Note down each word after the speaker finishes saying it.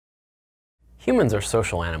Humans are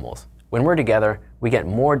social animals. When we're together, we get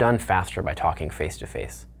more done faster by talking face to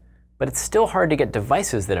face. But it's still hard to get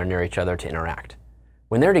devices that are near each other to interact.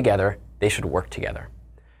 When they're together, they should work together.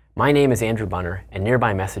 My name is Andrew Bunner, and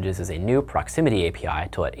Nearby Messages is a new proximity API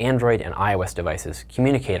to let Android and iOS devices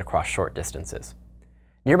communicate across short distances.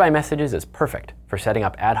 Nearby Messages is perfect for setting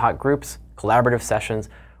up ad hoc groups, collaborative sessions,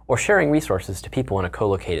 or sharing resources to people in a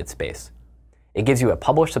co-located space. It gives you a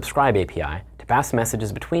publish-subscribe API to pass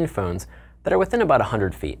messages between phones that are within about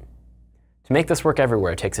 100 feet. To make this work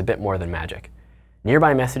everywhere takes a bit more than magic.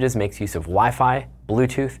 Nearby Messages makes use of Wi-Fi,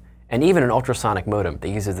 Bluetooth, and even an ultrasonic modem that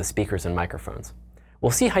uses the speakers and microphones. We'll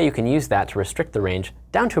see how you can use that to restrict the range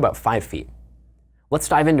down to about 5 feet. Let's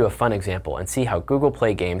dive into a fun example and see how Google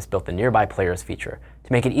Play Games built the Nearby Players feature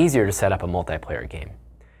to make it easier to set up a multiplayer game.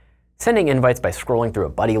 Sending invites by scrolling through a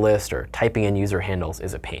buddy list or typing in user handles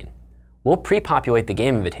is a pain. We'll pre-populate the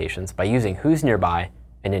game invitations by using Who's Nearby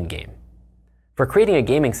and In-Game. For creating a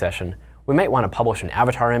gaming session, we might want to publish an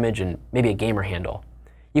avatar image and maybe a gamer handle.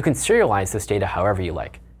 You can serialize this data however you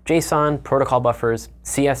like. JSON, protocol buffers,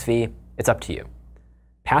 CSV, it's up to you.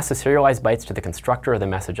 Pass the serialized bytes to the constructor of the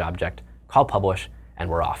message object, call publish, and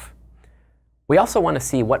we're off. We also want to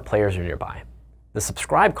see what players are nearby. The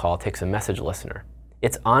subscribe call takes a message listener.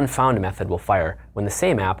 Its onFound method will fire when the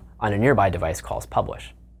same app on a nearby device calls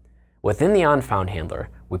publish. Within the onFound handler,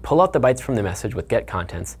 we pull out the bytes from the message with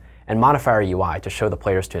getContents and modify our UI to show the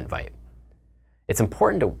players to invite. It's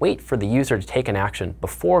important to wait for the user to take an action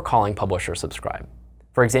before calling publish or subscribe.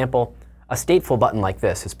 For example, a stateful button like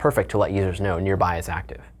this is perfect to let users know Nearby is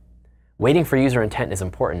active. Waiting for user intent is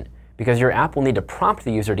important because your app will need to prompt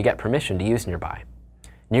the user to get permission to use Nearby.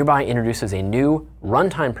 Nearby introduces a new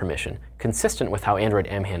runtime permission consistent with how Android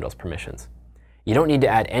M handles permissions. You don't need to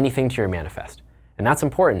add anything to your manifest, and that's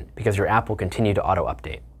important because your app will continue to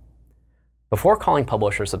auto-update. Before calling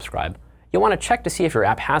publish or subscribe, you'll want to check to see if your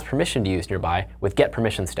app has permission to use Nearby with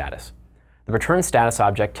getPermissionStatus. The return status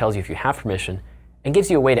object tells you if you have permission and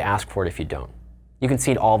gives you a way to ask for it if you don't. You can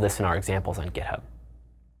see all of this in our examples on GitHub.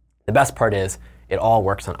 The best part is, it all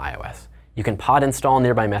works on iOS. You can pod install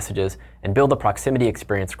Nearby Messages and build the proximity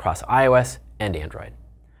experience across iOS and Android.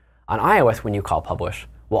 On iOS, when you call publish,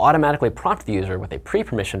 we'll automatically prompt the user with a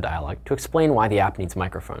pre-permission dialog to explain why the app needs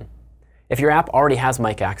microphone. If your app already has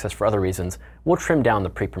mic access for other reasons, we'll trim down the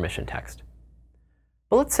pre-permission text.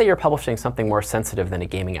 But let's say you're publishing something more sensitive than a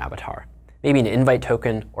gaming avatar, maybe an invite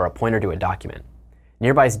token or a pointer to a document.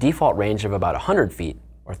 Nearby's default range of about 100 feet,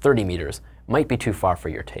 or 30 meters, might be too far for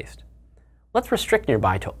your taste. Let's restrict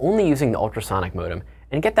Nearby to only using the ultrasonic modem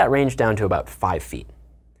and get that range down to about 5 feet.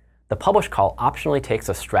 The publish call optionally takes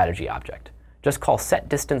a strategy object. Just call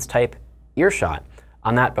setDistanceType earshot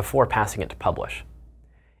on that before passing it to publish.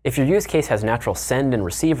 If your use case has natural send and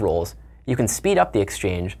receive rules, you can speed up the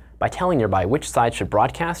exchange by telling Nearby which side should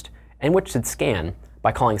broadcast and which should scan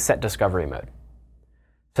by calling setDiscovery mode.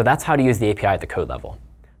 So that's how to use the API at the code level.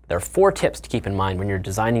 There are 4 tips to keep in mind when you're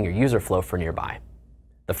designing your user flow for Nearby.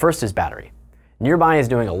 The first is battery. Nearby is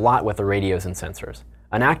doing a lot with the radios and sensors.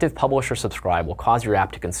 An active publish or subscribe will cause your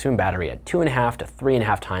app to consume battery at 2.5 to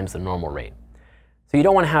 3.5 times the normal rate. So you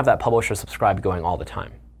don't want to have that publish or subscribe going all the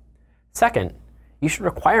time. Second, you should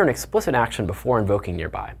require an explicit action before invoking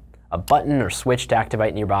Nearby, a button or switch to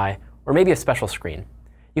activate Nearby, or maybe a special screen.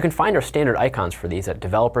 You can find our standard icons for these at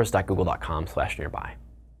developers.google.com/nearby.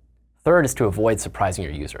 Third is to avoid surprising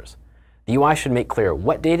your users. The UI should make clear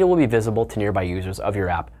what data will be visible to nearby users of your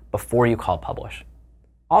app before you call publish.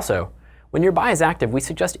 Also, when Nearby is active, we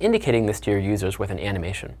suggest indicating this to your users with an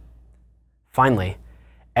animation. Finally,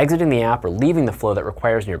 exiting the app or leaving the flow that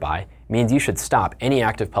requires Nearby means you should stop any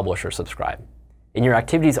active publish or subscribe. In your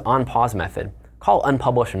activities on pause method, call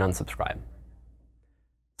unpublish and unsubscribe.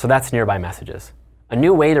 So that's Nearby Messages, a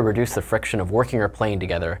new way to reduce the friction of working or playing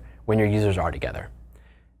together when your users are together.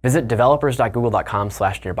 Visit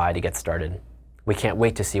developers.google.com/nearby to get started. We can't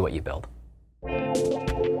wait to see what you build.